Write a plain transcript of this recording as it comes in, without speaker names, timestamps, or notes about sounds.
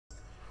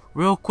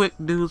Real quick,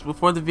 dudes,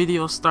 before the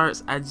video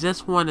starts, I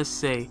just want to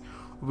say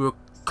we're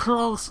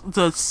close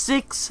to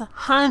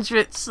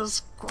 600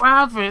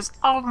 subscribers.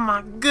 Oh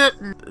my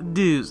goodness,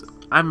 dudes.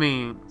 I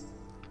mean,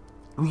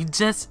 we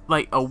just,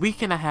 like a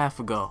week and a half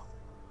ago,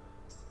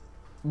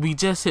 we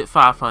just hit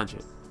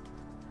 500,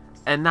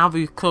 and now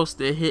we're close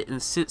to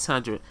hitting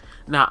 600.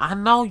 Now I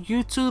know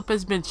YouTube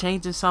has been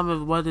changing some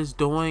of what it's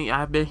doing.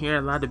 I've been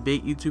hearing a lot of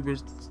big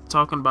YouTubers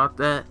talking about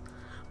that,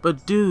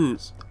 but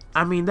dudes,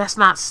 I mean, that's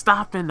not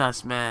stopping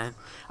us, man.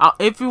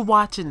 If you're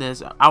watching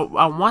this, I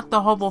want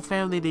the Hobo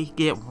family to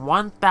get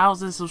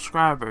 1,000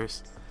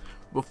 subscribers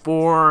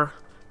before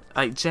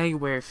like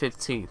January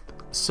 15th.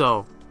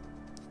 So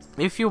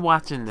if you're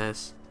watching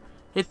this,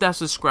 hit that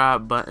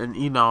subscribe button,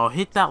 you know,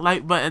 hit that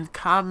like button,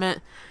 comment,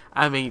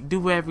 I mean,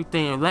 do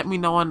everything. Let me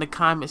know in the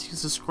comments you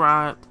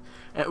subscribed.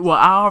 Well,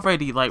 I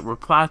already like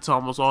replied to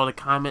almost all the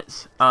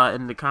comments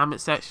in the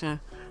comment section,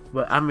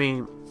 but I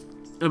mean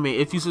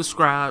if you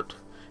subscribed,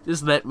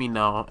 just let me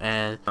know.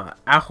 And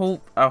I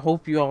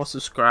hope you all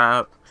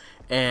subscribe.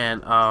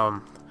 And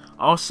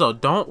also,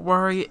 don't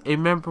worry,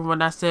 remember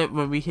when I said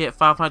when we hit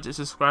 500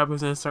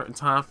 subscribers in a certain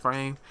time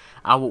frame,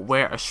 I would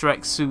wear a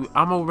Shrek suit.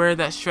 I'm gonna wear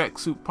that Shrek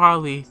suit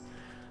probably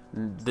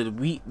the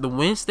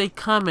Wednesday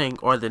coming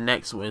or the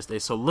next Wednesday,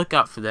 so look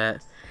out for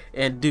that.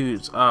 And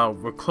dudes,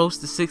 we're close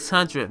to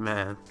 600,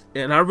 man,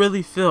 and I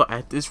really feel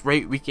at this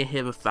rate we can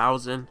hit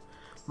 1,000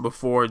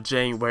 before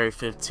January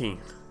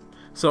 15th.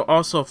 So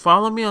also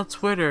follow me on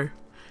Twitter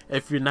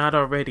if you're not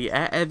already,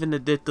 at Evan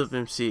Addictive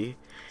MC,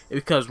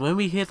 because when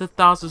we hit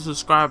 1,000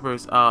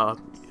 subscribers, I'm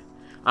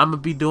gonna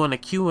be doing a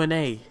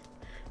Q&A,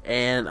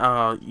 and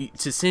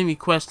to send me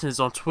questions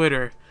on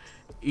Twitter,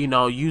 you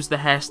know, use the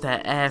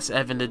hashtag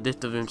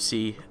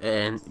 #AskEvanAddictiveMC.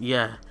 And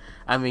yeah,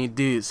 I mean,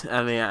 dudes,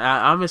 I mean,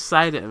 I'm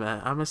excited,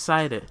 man. I'm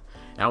excited,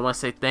 and I want to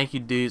say thank you,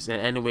 dudes, and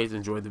anyways,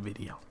 enjoy the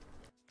video.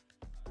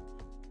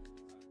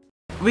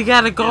 We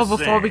gotta go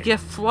before we get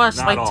flushed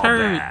like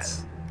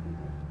turds.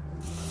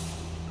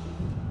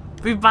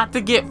 We about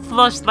to get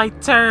flushed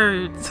like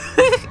turds.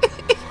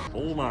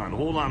 Hold on.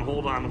 What?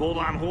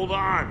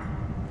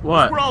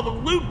 That's where all the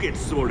loot gets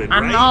sorted,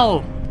 right? I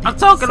know. I'm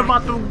talking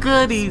about them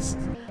goodies.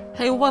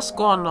 Hey, what's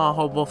going on,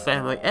 Hobo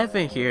family?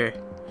 Evan here,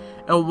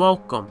 and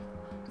welcome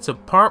to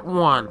part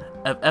 1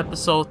 of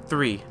episode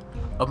 3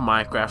 of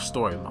Minecraft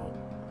Story Mode.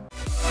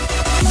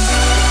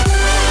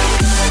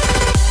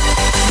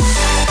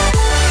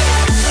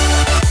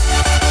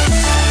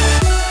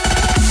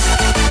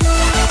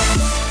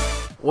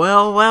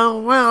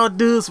 Well,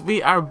 dudes,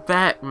 we are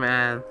back,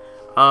 man.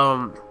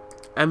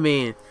 I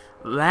mean,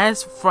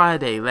 last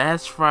Friday,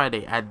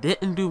 I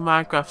didn't do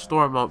Minecraft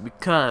Story Mode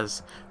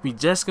because we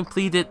just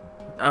completed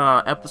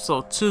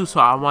episode 2, so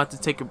I wanted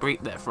to take a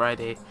break that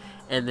Friday,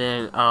 and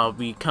then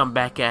we come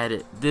back at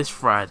it this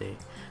Friday.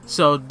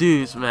 So,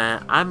 dudes,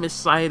 man, I'm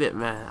excited,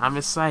 man. I'm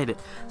excited.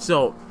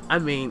 So, I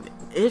mean,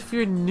 if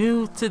you're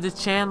new to the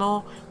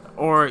channel,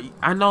 or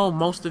I know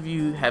most of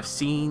you have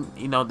seen,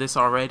 you know, this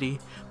already,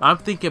 but I'm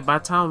thinking by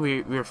the time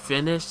we're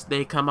finished,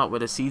 they come out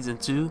with a season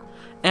 2.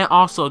 And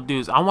also,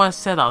 dudes, I want to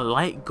set a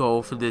like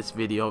goal for this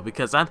video,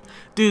 because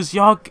dudes,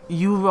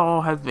 you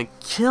all have been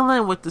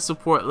killing with the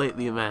support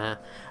lately, man.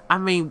 I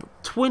mean,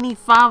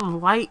 25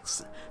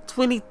 likes,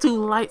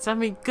 22 likes. I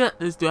mean,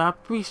 goodness, dude, I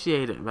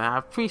appreciate it, man. I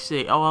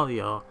appreciate all of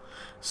y'all.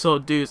 So,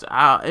 dudes,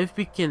 if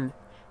we can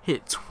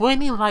hit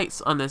 20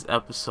 likes on this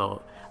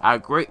episode, I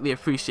greatly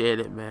appreciate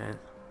it, man.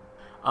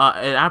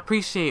 And I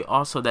appreciate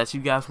also that you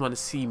guys want to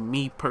see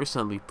me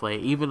personally play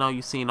it. Even though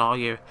you've seen all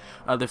your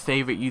other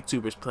favorite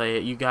YouTubers play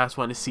it, you guys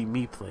want to see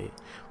me play it.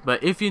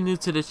 But if you're new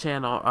to the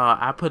channel,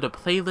 I put a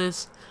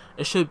playlist.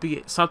 It should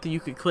be something you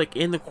can click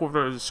in the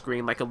corner of the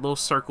screen, like a little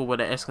circle with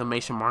an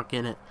exclamation mark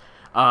in it.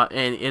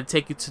 And it'll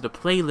take you to the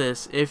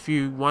playlist if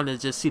you want to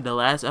just see the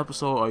last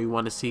episode, or you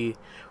want to see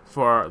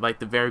for like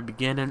the very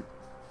beginning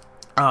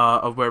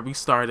of where we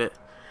started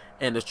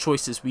and the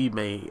choices we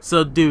made.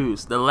 So,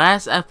 dudes, the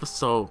last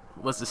episode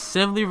was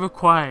assembly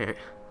required,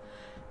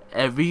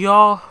 and we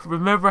all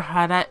remember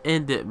how that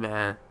ended,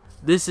 man.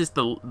 This is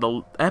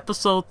the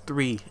episode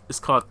 3.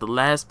 It's called The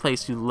Last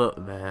Place You Look,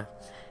 man.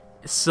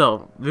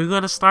 So we're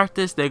gonna start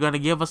this. They're gonna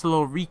give us a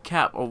little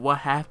recap of what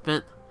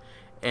happened,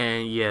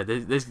 and yeah,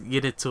 let's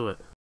get into it.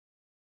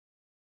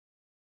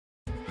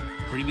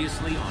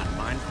 Previously on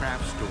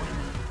Minecraft Story.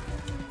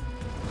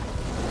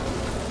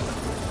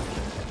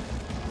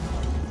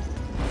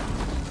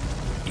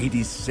 It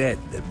is said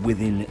that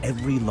within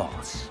every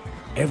loss,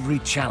 every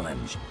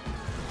challenge,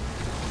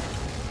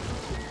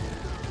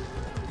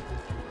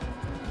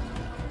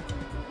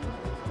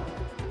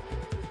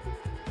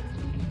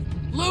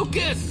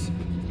 Lucas!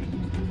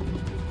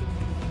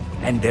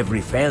 and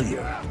every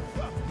failure,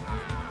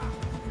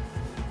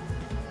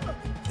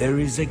 there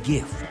is a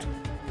gift.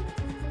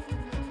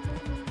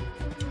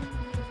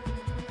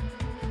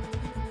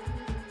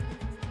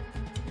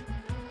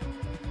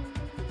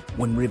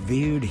 When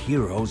revered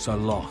heroes are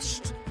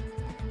lost,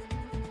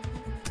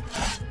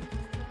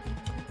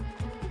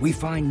 we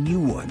find new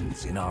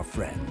ones in our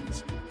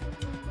friends.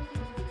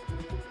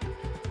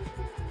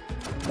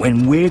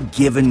 When we're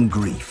given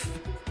grief,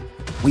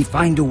 we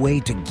find a way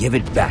to give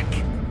it back.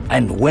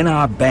 And when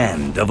our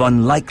band of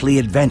unlikely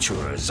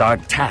adventurers are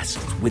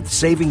tasked with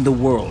saving the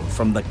world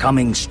from the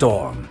coming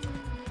storm,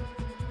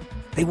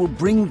 they will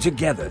bring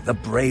together the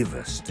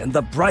bravest and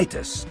the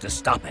brightest to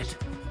stop it.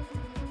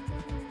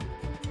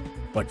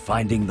 But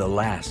finding the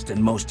last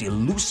and most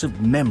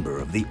elusive member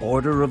of the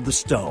Order of the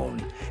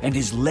Stone and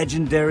his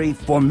legendary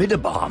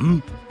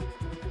Formidabomb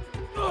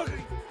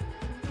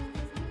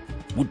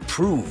would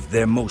prove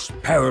their most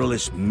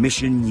perilous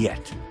mission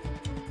yet.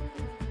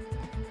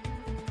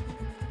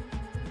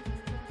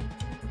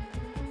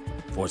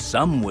 For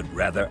some would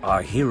rather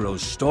our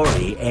hero's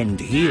story end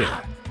here.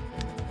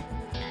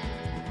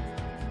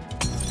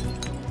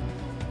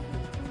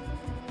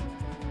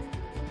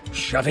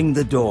 Shutting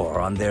the door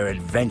on their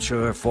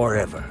adventure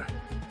forever.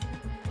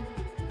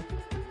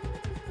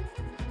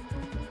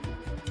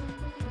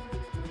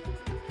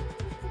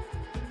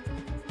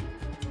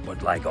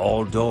 But like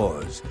all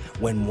doors,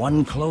 when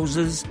one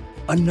closes,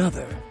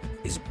 another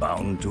is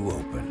bound to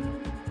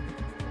open.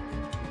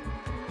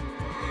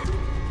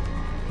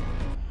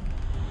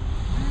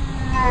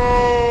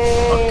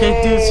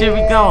 Okay, dudes, here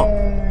we go.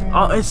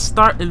 Oh, it's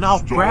starting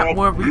off right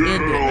where we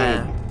ended,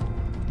 man.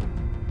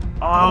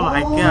 Oh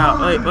my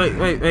god.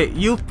 Wait.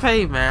 You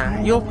pay,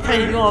 man. You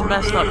pay. You all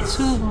messed up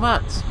too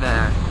much,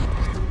 man.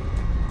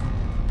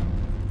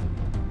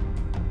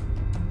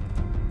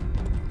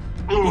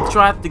 He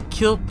tried to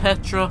kill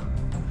Petra.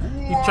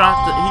 He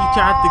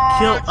tried to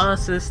kill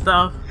us and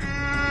stuff.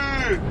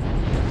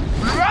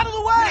 You're out of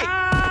the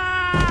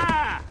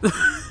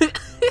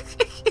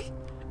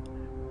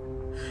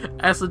way!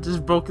 Asa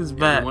just broke his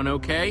back. Everyone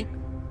okay?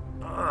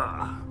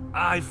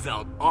 I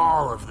felt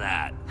all of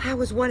that. That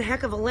was one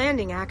heck of a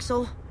landing,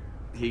 Axel.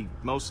 He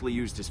mostly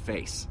used his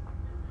face.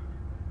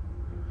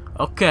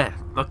 Okay.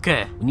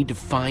 We need to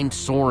find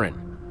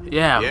Soren.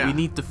 Yeah, we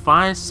need to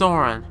find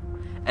Soren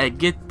and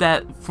get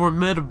that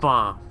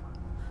Formidabomb.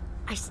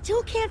 I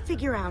still can't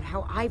figure out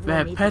how Ivor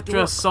Man, made the door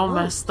Petra's so close.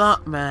 messed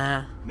up,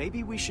 man.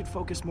 Maybe we should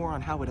focus more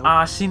on how it opens.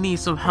 Ah, she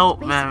needs some help,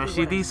 That's man. basically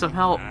She what needs I some said.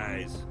 help.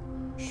 Guys,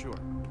 sure.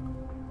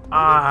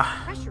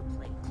 Ah, Pressure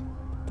plate.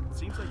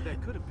 Seems like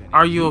that could have been.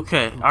 are you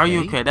okay? Are you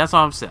Okay? okay? That's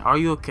all I'm saying. Are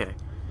you okay?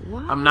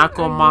 Why I'm not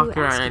gonna are mock you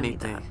her or asking me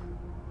anything. that?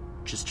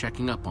 Just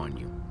checking up on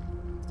you.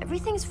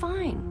 Everything's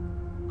fine.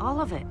 All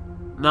of it.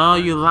 No,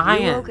 you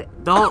lying. okay?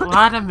 Don't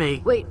lie to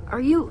me. Wait,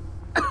 are you...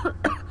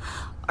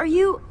 are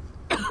you...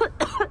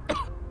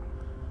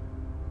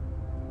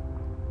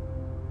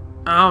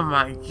 Oh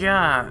my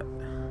god.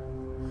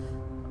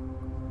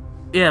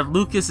 Yeah,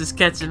 Lucas is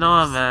catching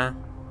on, man.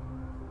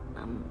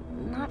 I'm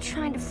not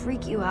trying to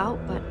freak you out,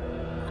 but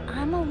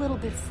I'm a little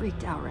bit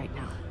freaked out right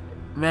now.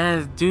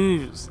 Man,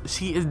 dude,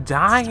 she is I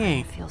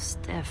dying. feel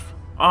stiff.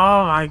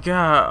 Oh my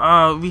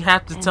god. We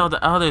have to And tell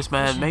the others,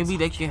 man. visions Maybe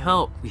they of can you.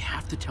 help. We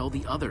have to tell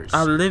the others.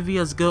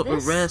 Olivia's good This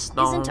with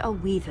redstone. isn't a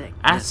we thing.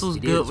 Axel's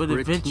it good is. with We're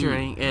a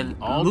adventuring, team. and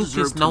We all Lucas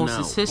deserve to knows know.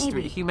 his history.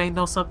 Maybe. He may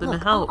know something Look,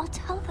 to help. I'll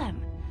tell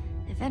them.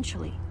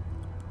 Eventually.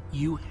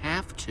 You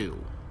have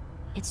to.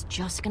 It's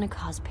just gonna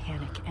cause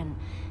panic, and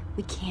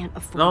we can't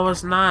afford No, that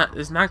it's right not.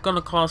 It's not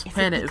gonna cause now. If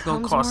panic. it It's gonna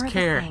becomes cause more of a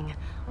care. thing,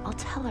 I'll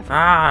tell everyone.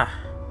 Ah,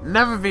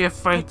 never be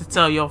afraid to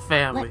tell your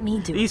family. Let me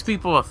do These it.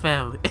 people are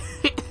family.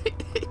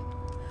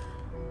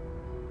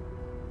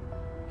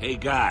 Hey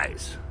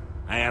guys,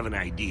 I have an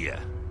idea.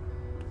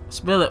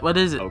 Spill it. What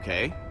is it?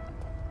 Okay.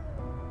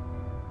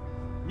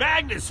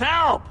 Magnus,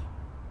 help!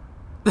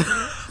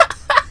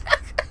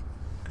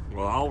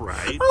 Well,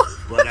 alright,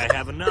 but I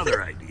have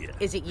another idea.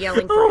 Is it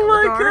yelling for Oh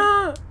my Elgar?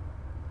 god.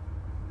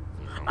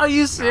 Are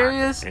you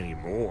serious? Not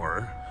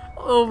anymore.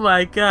 Oh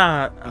my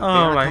god. They Oh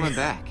are my coming god.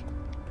 back.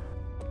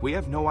 We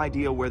have no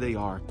idea where they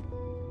are.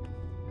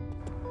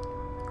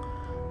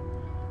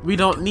 We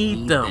don't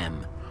need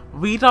them.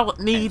 We don't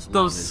need As long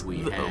those. as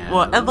we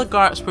Well, have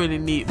Elgar's pretty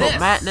neat, but this.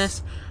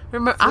 Madness.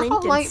 Remember, I Flint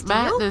don't and like steel?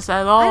 Madness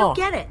at I all. don't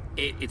get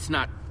it. It's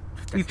not. He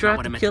That's not tried what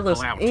I to meant kill us,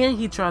 pull out. and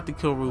he tried to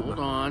kill Hold Ruben.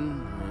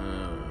 on.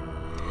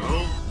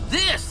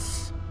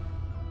 This.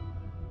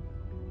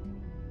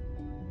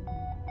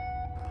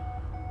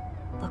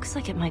 Looks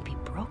like it might be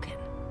broken.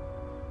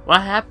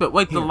 What happened?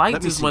 Wait, the Here, light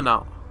let me just see. went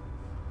out.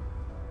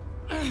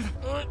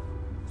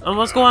 Oh,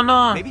 what's going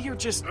on? Maybe you're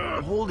just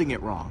holding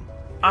it wrong.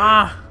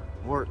 Ah,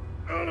 Or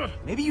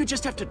maybe you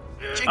just have to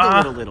jiggle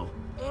it a little.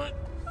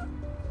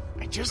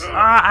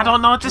 I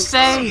don't know what to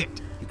say.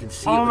 You can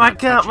see. Oh it my without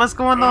god, touching. what's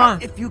going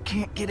on? If you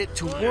can't get it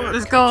to work.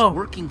 Let's go. It's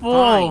working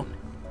Whoa. fine.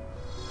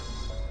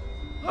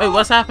 Wait,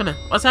 what's happening?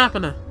 What's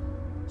happening?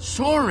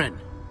 Soren.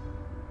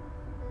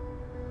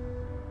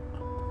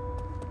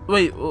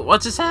 Wait,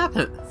 what just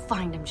happened?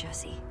 Find him,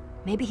 Jesse.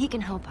 Maybe he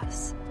can help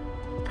us.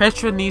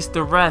 Petra needs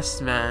to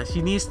rest, man.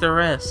 She needs to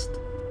rest.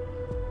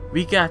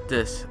 We got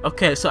this.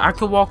 Okay, so I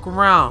can walk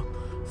around.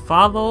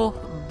 Follow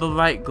the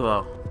light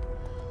glow.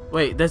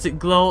 Wait, does it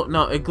glow?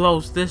 No, it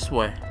glows this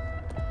way.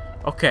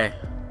 Okay.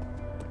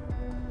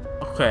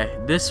 Okay,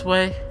 this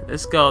way.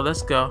 Let's go,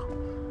 let's go.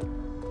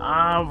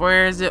 Ah,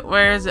 where is it?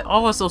 Where is it?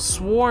 Oh, it's those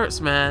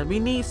swords, man. We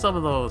need some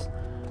of those.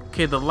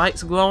 Okay, the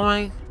light's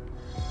glowing.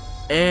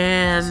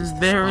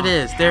 And there it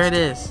is. There it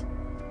is.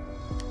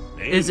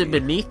 Maybe. Is it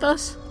beneath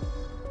us?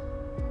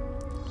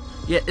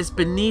 Yeah, it's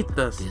beneath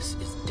us. This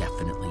is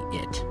definitely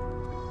it.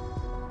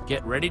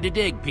 Get ready to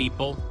dig,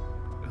 people.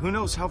 Who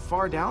knows how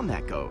far down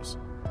that goes?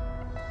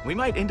 We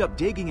might end up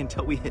digging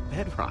until we hit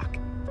bedrock.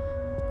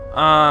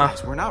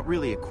 Guys, we're not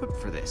really equipped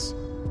for this.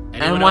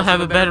 Anyone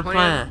have a better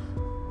plan?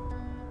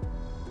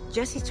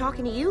 Jesse's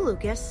talking to you,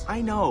 Lucas.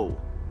 I know.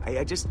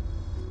 I just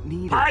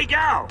need I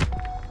go!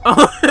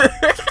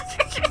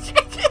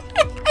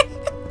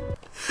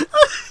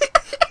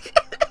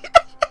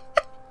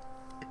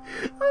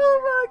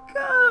 Oh my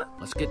god.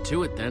 Let's get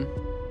to it then.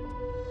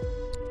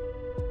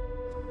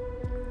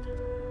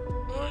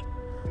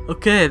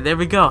 Okay, there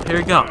we go. Here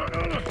we go.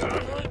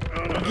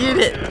 Get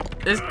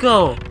it. Let's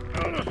go.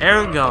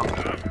 There we go.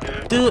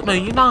 Dude,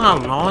 man, you know how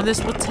long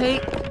this would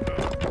take?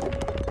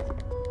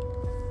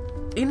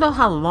 You know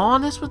how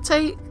long this would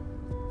take?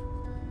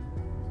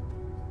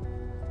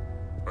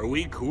 Are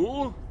we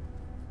cool?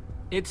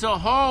 It's a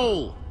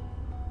hole.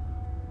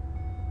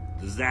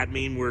 Does that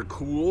mean we're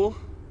cool?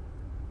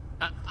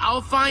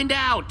 I'll find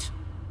out.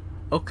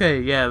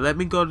 Okay, yeah, let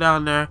me go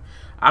down there.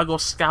 I'll go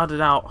scout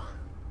it out.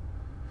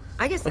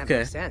 I guess that Okay.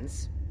 makes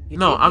sense. You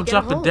No, dig, you I'm get a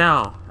dropping hole.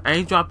 down. I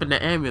ain't dropping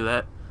the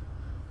amulet.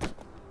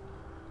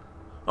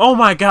 Oh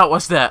my god,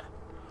 what's that?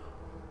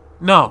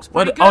 No,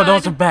 what? pretty Oh,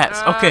 those good. are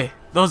bats. Okay,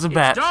 those are It's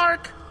bats.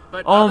 dark,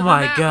 but Oh other than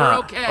my that, god.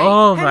 we're okay.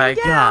 Oh Heading my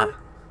down. god.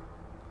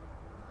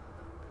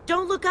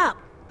 Don't look up.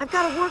 I've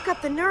got to work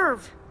up the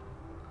nerve.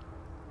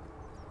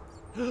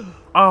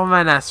 Oh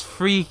man, that's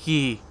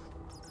freaky.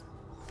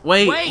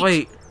 Wait.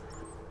 Wait.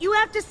 You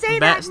have to say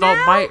Bats that now?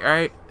 don't bite,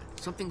 right?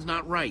 Something's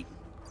not right.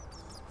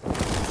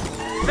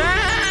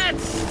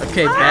 Bats!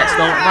 Okay, bats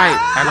don't bite.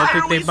 I don't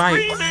think they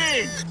bite.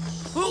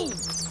 Ooh!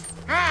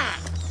 Ah!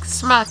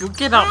 Smack him!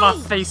 Get out my No.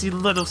 face, you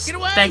little Get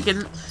away.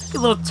 stinking, you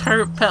little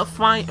turd pet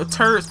flying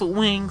turds with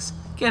wings.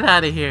 Get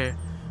out of here.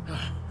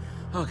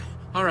 Okay,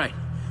 all right.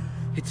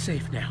 It's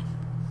safe now.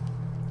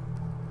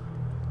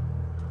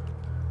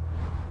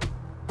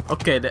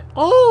 Okay,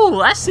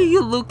 oh, I see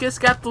you, Lucas.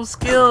 Got those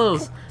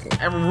skills.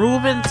 And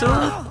Ruben too.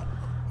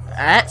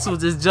 Axel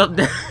just jumped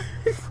down.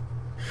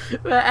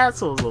 Man,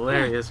 Axel's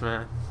hilarious,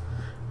 man.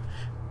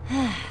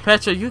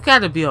 Petra, you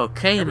gotta be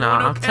okay Everyone now.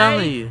 I'm okay?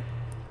 telling you.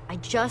 I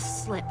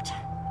just slipped.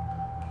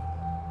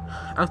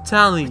 I'm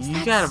telling What's you,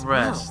 you that gotta smell?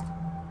 rest.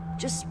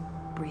 Just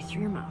breathe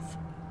through your mouth.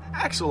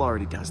 Axel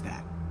already does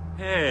that.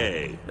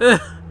 Hey.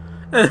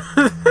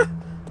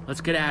 Let's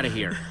get out of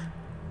here.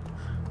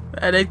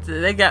 And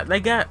they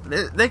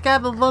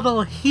got a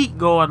little heat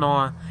going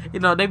on. You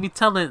know, they be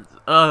telling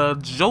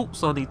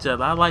jokes on each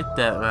other. I like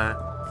that, man.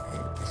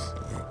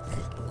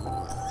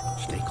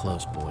 Stay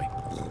close, boy.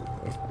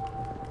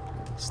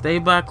 Stay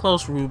by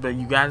close, Ruben.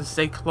 You gotta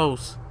stay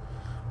close.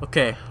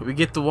 Okay, we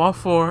get to walk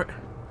forward.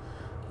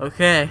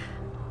 Okay.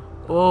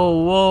 Whoa,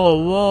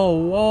 whoa, whoa,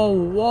 whoa,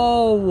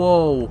 whoa,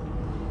 whoa.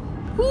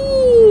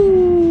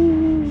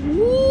 Woo!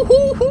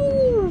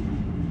 Woo-hoo-hoo!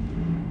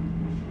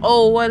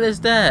 Oh, what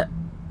is that?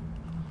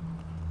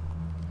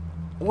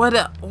 What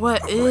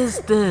is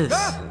this?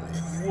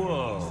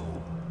 Whoa.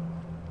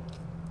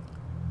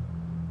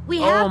 We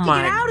Oh have to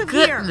my get out of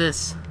here.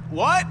 goodness.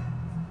 What?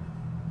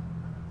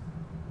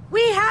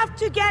 We have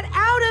to get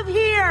out of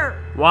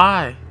here.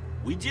 Why?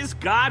 We just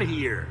got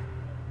here.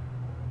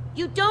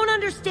 You don't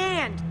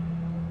understand.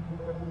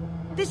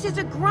 This is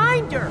a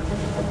grinder.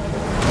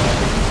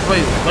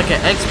 Wait, like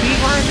an XP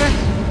grinder?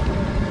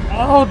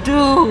 Oh,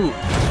 dude.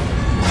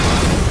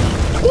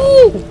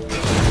 Ooh.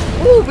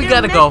 Ooh, we They're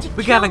gotta meant go. to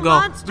We gotta kill go. We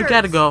monsters.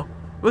 gotta go.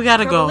 We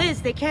gotta Trouble go.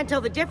 is, they can't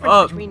tell the difference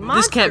Oh, between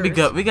monsters. this can't be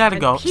good. We gotta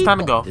and go. It's time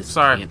to people. go. This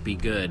Sorry. can't be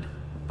good.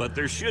 But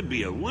there should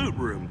be a loot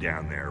room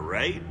down there,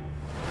 right?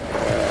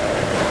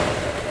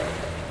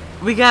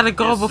 We gotta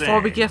go Just before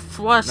we saying. get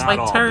flushed Not like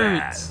all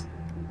turds.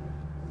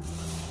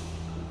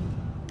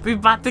 We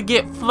about to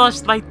get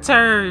flushed like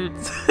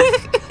turds.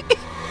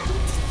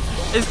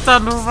 It's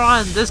time to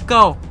run. Let's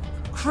go.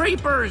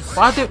 Creepers!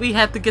 Why did we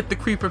have to get the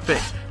creeper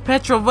pick?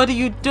 Petra, what are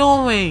you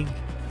doing?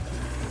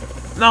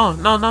 No,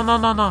 no, no, no,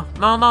 no, no,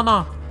 no, no,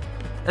 no.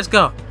 Let's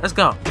go. Let's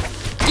go.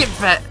 Get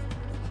back.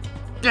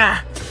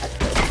 Yeah.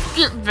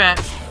 Get back.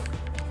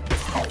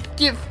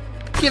 Get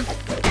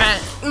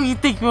back. Who you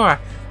think you are?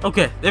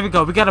 Okay, there we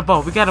go. We got a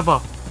bow. We got a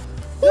bow.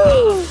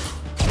 Woo.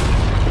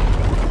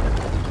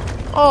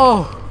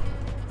 Oh.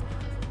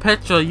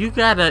 Petra, you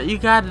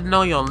gotta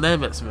know your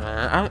limits,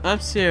 man. I'm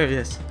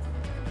serious.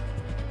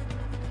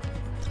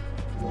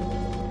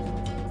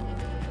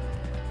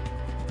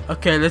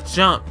 Okay, let's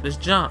jump. Let's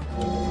jump.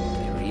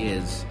 There he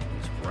is.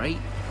 He's right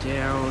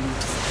down.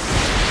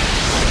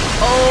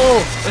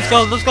 Oh, let's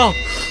go. Let's go.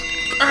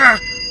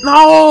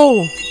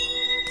 No.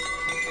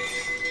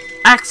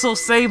 Axel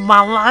saved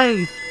my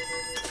life.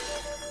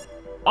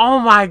 Oh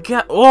my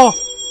god. Oh.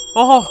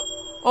 Oh.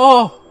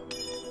 Oh.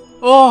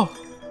 Oh.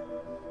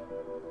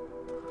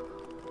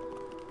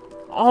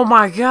 Oh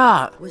my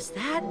god. Was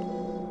that?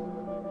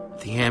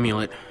 The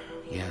amulet.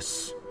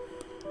 Yes.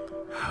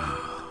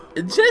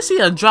 Jesse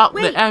dropped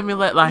the Wait,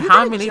 amulet like you how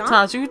gonna many jump?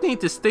 times? You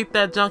need to stick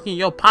that junk in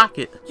your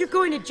pocket. You're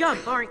going to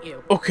jump, aren't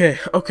you? Okay.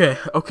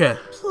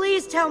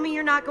 Please tell me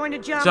you're not going to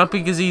jump.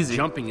 Jumping is easy.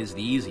 Jumping is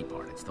the easy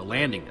part. It's the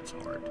landing that's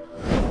hard.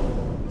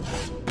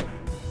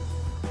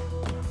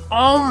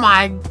 Oh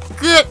my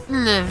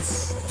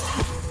goodness!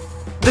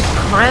 The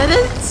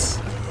credits?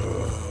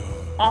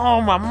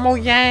 Oh my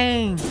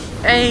mojang!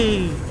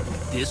 Hey,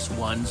 This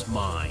one's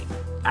mine.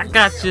 I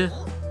got you.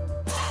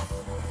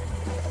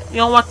 You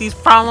don't want these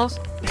problems?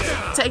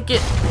 Take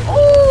it.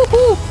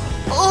 Ooh!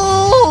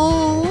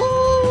 Ooh!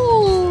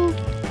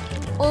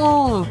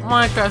 Oh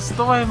my God!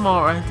 Story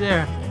mode right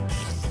there.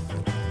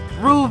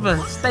 Ruben,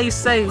 stay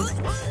safe.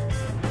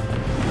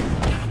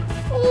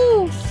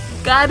 Ooh!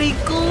 Got it,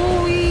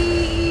 gooey.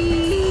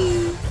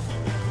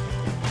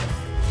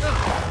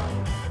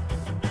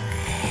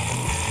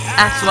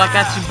 Axel, I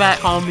got you back,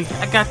 homie.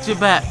 I got you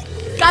back.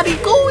 Got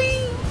it,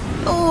 gooey.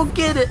 Oh,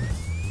 get it.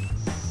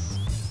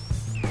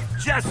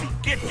 Jesse,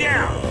 get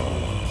down!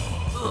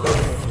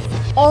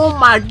 Oh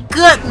my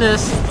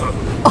goodness. Who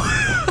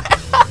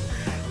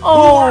wants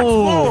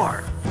Oh.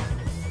 more?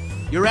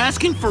 You're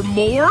asking for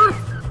more?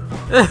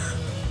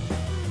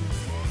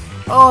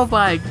 Oh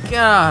my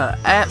God.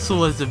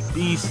 Axel is a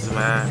beast,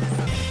 man.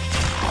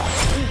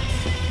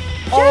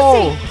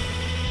 Oh.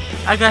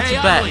 I got Hey,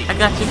 you back. Ugly. I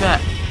got you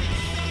back.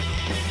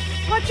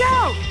 Watch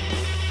out!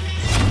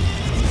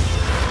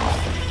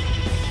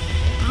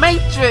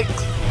 Matrix.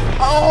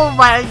 Oh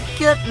my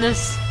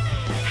goodness.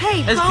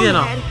 Hey, Let's get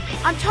him. bonehead,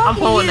 I'm I'm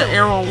talking holding to the you.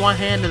 arrow in one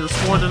hand and the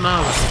sword in the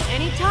other.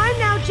 Anytime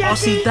now, Oh,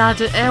 Jesse. she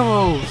dodging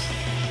arrows.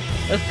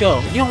 Let's go.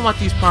 You don't want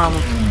these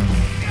problems.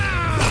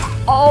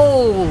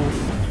 Oh,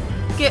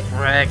 get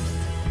wrecked.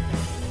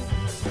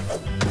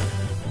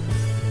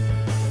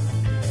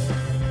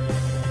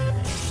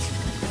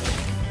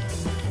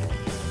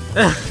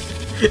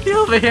 You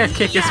over here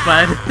kicking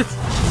spiders.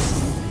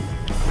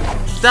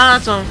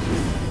 Dodge them.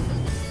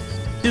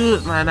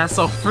 Dude, man, that's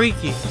so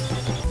freaky.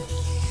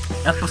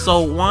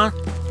 Episode 1.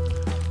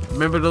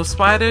 Remember those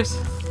spiders?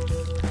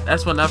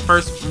 That's when I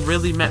first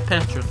really met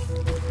Petra.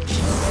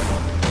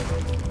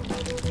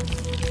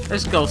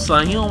 Let's go,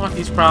 son. You don't want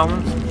these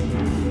problems.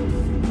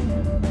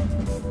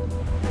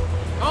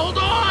 Hold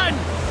on!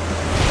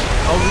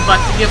 Oh, we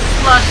about to get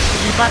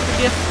flushed. We about to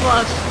get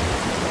flushed.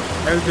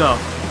 There we go.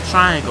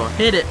 Triangle.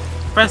 Hit it.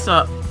 Press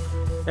up.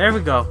 There we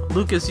go.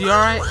 Lucas, you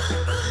alright?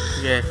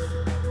 Yeah.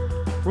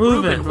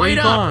 Ruben, where wait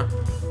you up.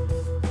 going?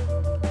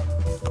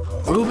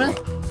 Ruben?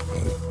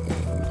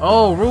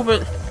 Oh,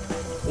 Ruben.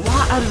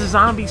 Why are the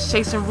zombies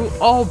chasing Ruben?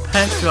 Oh,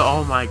 Petra.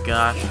 Oh my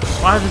God.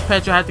 Why does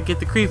Petra have to get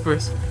the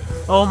creepers?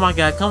 Oh my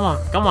God. Come on.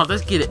 Come on.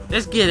 Let's get it.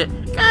 Let's get it.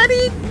 Got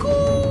it.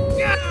 Cool.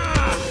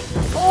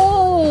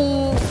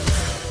 Oh.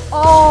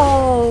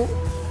 Oh.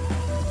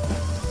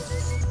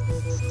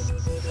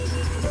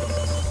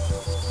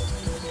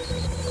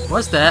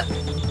 What's that?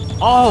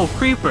 Oh,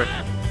 creeper.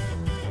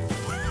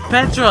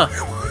 Petra,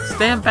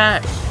 stand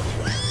back.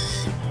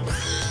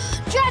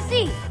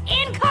 Jesse,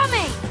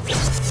 incoming!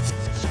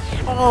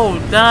 Oh,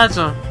 dodge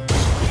him.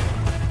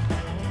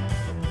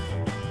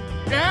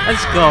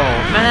 Let's go,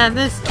 man.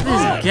 This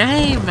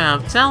game, man.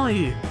 I'm telling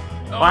you.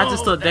 Why is it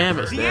still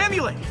damaged? The There?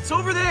 amulet! It's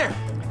over there!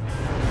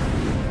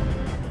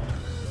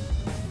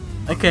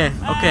 Okay. The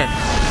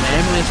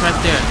amulet's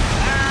right there.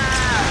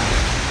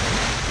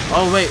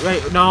 Oh, wait.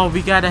 No,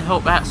 we gotta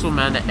help Axel,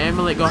 man. The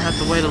amulet gonna have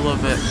to wait a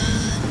little bit.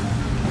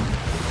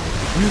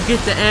 You get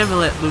the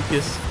amulet,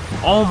 Lucas.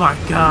 Oh my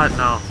God,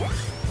 no.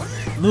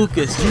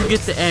 Lucas, you get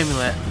the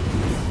amulet.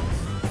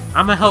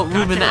 I'm gonna help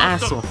Ruben and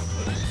Axel.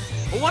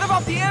 But what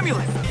about the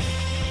amulet?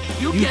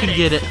 You can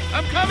get it.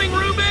 I'm coming,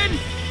 Ruben!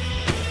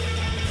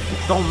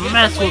 Don't Get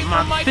mess away with my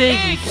from my pig,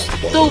 pig. you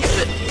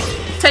stupid.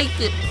 Take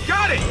it.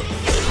 Got it!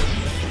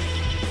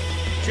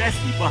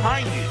 Jesse,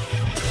 behind you.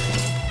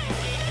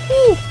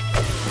 Woo.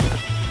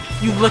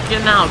 You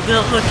looking out.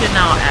 Good looking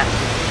out,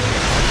 Axel.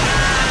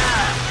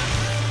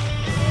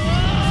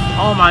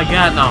 Oh my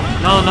God, no.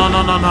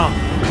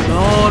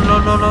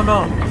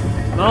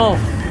 No.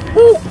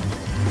 Woo.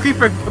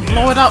 Creeper,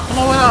 blow it up.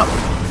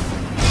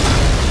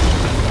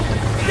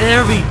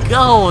 There we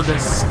go, the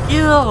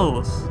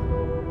skills.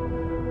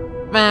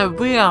 Man,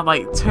 we are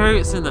like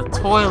turds in the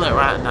toilet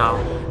right now.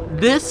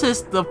 This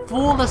is the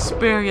full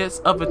experience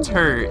of a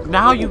turd.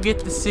 Now you get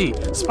to see.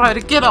 Spider,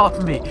 get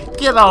off me.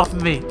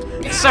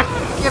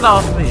 Sucker, get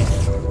off me.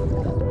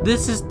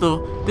 This is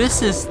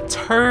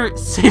Turd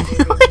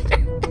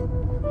Simulator.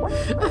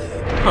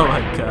 Oh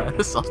my God,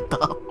 it's so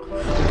dumb.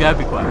 We gotta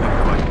be quiet.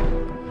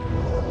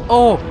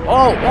 Oh.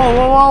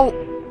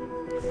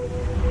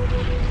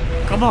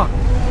 Come on,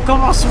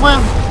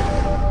 swim.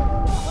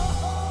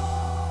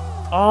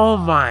 Oh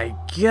my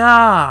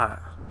God.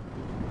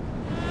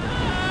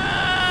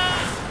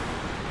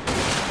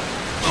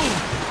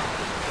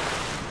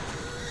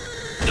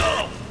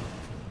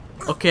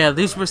 Okay, at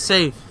least we're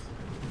safe.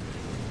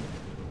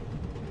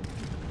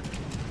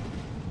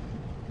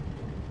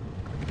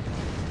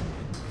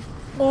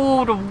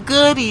 Oh, the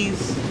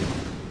goodies.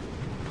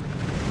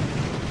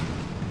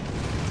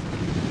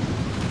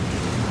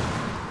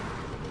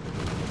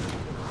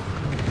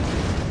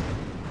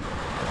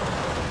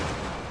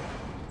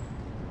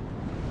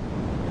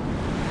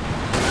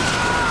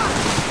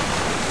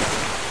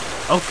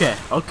 Okay,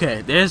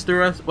 okay. There's the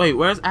rest. Wait,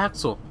 where's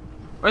Axel?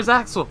 Where's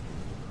Axel?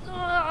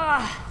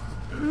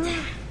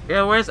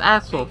 Yeah, where's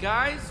Axel? Hey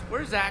guys,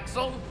 where's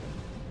Axel?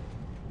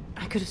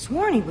 I could have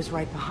sworn he was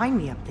right behind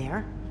me up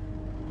there.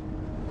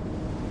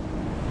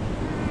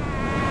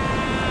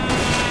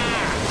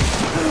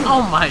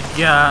 Oh my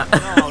god.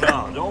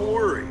 No, don't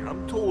worry.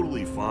 I'm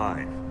totally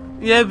fine.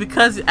 Yeah,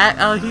 because he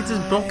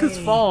just broke his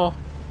fall.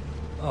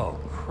 Oh,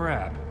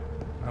 crap.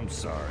 I'm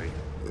sorry.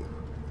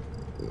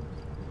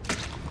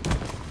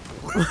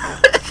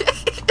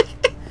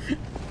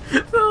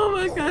 Oh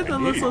my god, that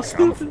looks so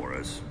stupid. For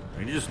us.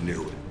 I just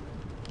knew it.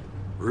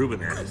 Reuben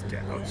had his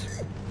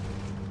doubts.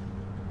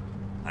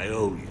 I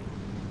owe you.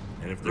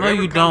 And if there No,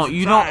 ever you comes don't. a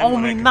You don't time owe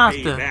when me I can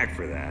nothing. pay you back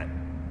for that,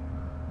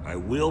 I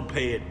will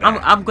pay it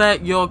back. I'm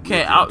glad you're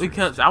okay.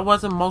 Because I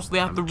wasn't mostly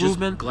after just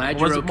Reuben. glad I you're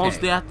wasn't okay.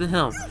 mostly after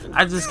him.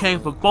 I just came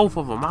for both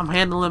of them. I'm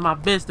handling my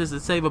business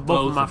and saving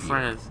both of my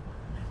friends.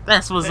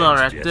 That's what's up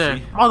Thanks, right there.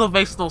 Jesse.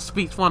 Motivational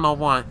speech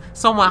 101.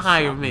 Someone There's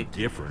hire something me.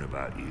 different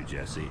about you,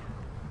 Jesse.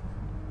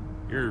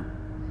 You're...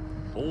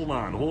 Hold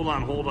on. What?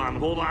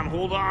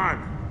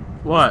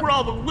 That's where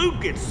all the loot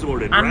gets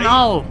sorted, right? I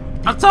know.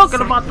 I'm talking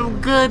about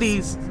them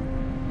goodies.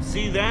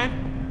 See that?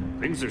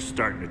 Things are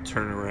starting to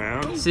turn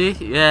around. See?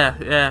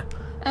 Yeah.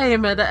 Hey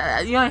man,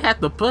 you ain't have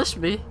to push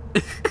me.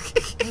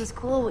 It was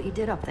cool what you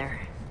did up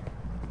there.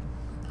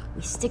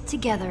 We stick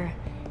together,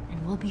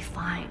 and we'll be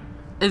fine.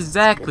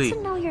 Exactly. It's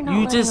good to know you're not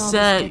You letting just all this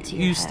said get to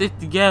your you head. stick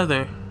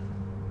together.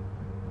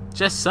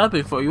 Just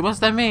subbing for you. What's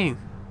that mean?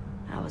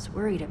 I was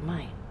worried it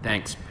might.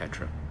 Thanks,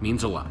 Petra.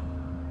 Means a lot.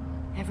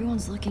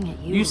 Everyone's looking at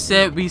you. You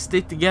said we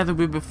stick together,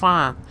 we'll be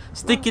fine.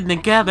 Sticking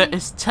together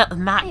is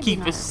not maybe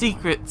keeping not.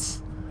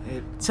 secrets.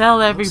 It Tell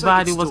looks like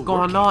everybody it's what's still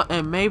going working. on,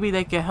 and maybe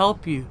they can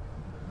help you.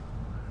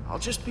 I'll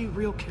just be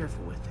real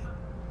careful with it.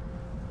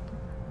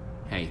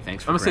 Hey,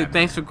 thanks for I'm gonna say grabbing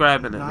thanks for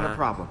grabbing it, Not a man.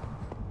 problem.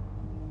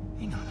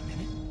 Hang on a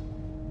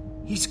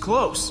minute. He's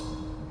close.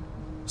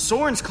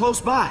 Soren's close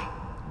by.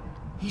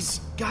 He's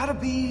gotta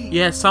be...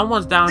 Yeah,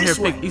 someone's down here. This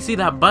way. You see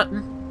that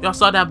button? Y'all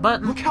saw that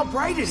button? Look how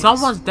bright it is.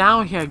 Someone's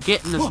down here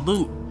getting this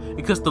loot.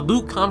 Because the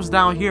loot comes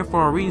down here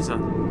for a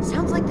reason.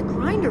 Sounds like the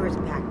grinder is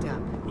backed up.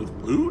 With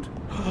loot?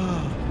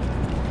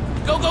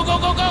 Go!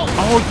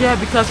 Oh yeah,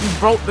 because we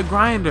broke the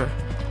grinder.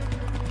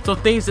 So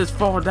things just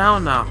fall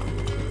down now.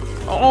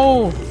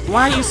 Oh,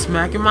 why are you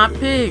smacking my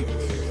pig?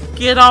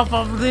 Get off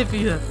of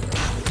Olivia.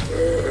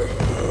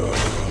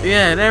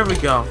 Yeah, there we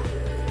go.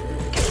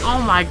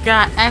 Oh my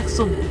god,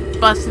 Axel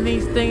busting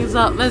these things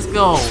up. Let's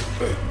go.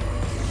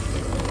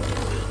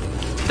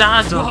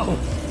 Dodge him.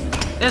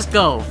 Let's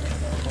go.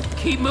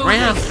 Keep moving.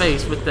 Ram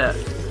face with that.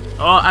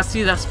 Oh, I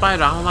see that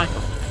spider. I don't like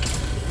him.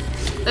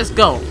 Let's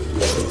go.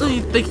 Who do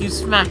you think you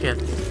smacking?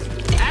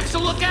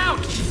 Axel, look out!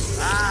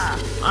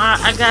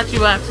 I got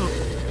you, Axel.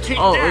 Take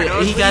Oh, that, he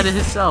ugly. got it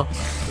himself.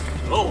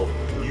 Oh,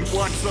 you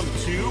want some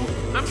too?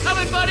 I'm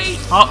coming, buddy!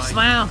 Hawk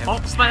slam,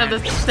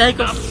 let's take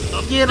him.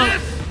 Get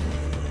him.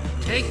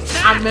 Take I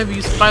that! remember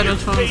you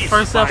spiders from the face,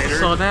 first spider.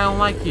 episode. They don't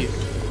like you.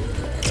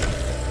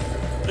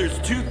 There's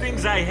two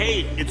things I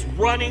hate. It's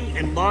running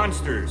and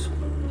monsters.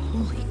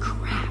 Holy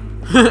crap.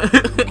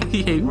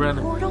 He ain't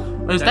running. Portal?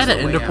 Wait, is that That's an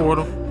the ender way out.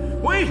 portal?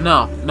 Wait!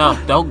 No,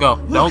 don't go.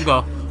 Don't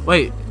go.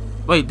 Wait,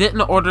 didn't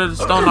the Order of the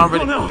Stone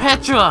already? no.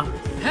 Petra!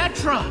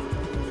 Petra!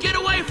 Get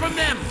away from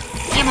them!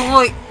 Get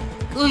away!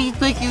 Who you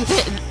think you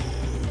hitting?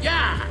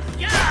 Yeah!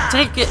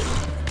 Take it!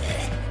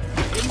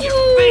 In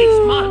your face,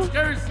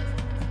 monsters!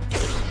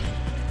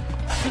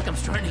 I think I'm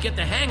starting to get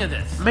the hang of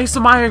this. Make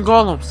some iron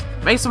golems.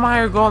 Make some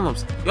iron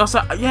golems. Yo,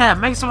 so, yeah,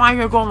 make some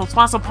iron golems.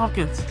 Find some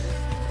pumpkins.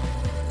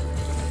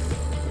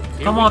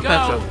 Here Come we on, go.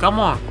 Petra. Come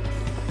on.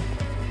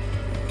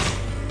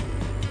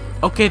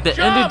 Okay, the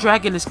Jump! Ender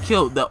Dragon is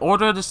killed. The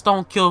Order of the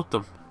Stone killed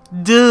them.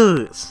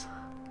 Dudes,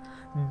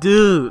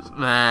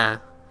 man.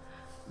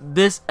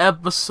 This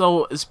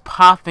episode is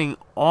popping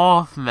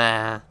off,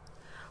 man.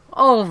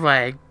 Oh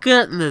my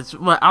goodness.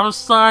 But I'm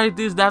sorry,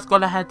 dudes. That's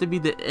gonna have to be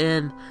the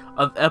end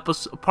of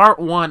part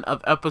 1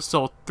 of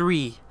episode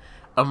 3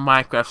 of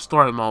Minecraft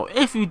Story Mode.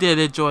 If you did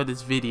enjoy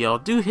this video,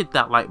 do hit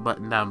that like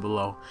button down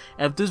below.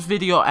 And if this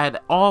video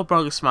added all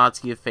brought a smile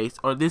to your face,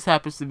 or this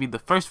happens to be the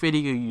first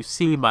video you've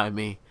seen by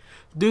me,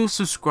 do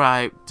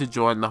subscribe to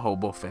join the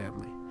Hobo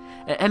family.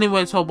 And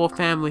anyways, Hobo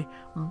family,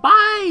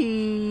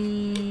 bye!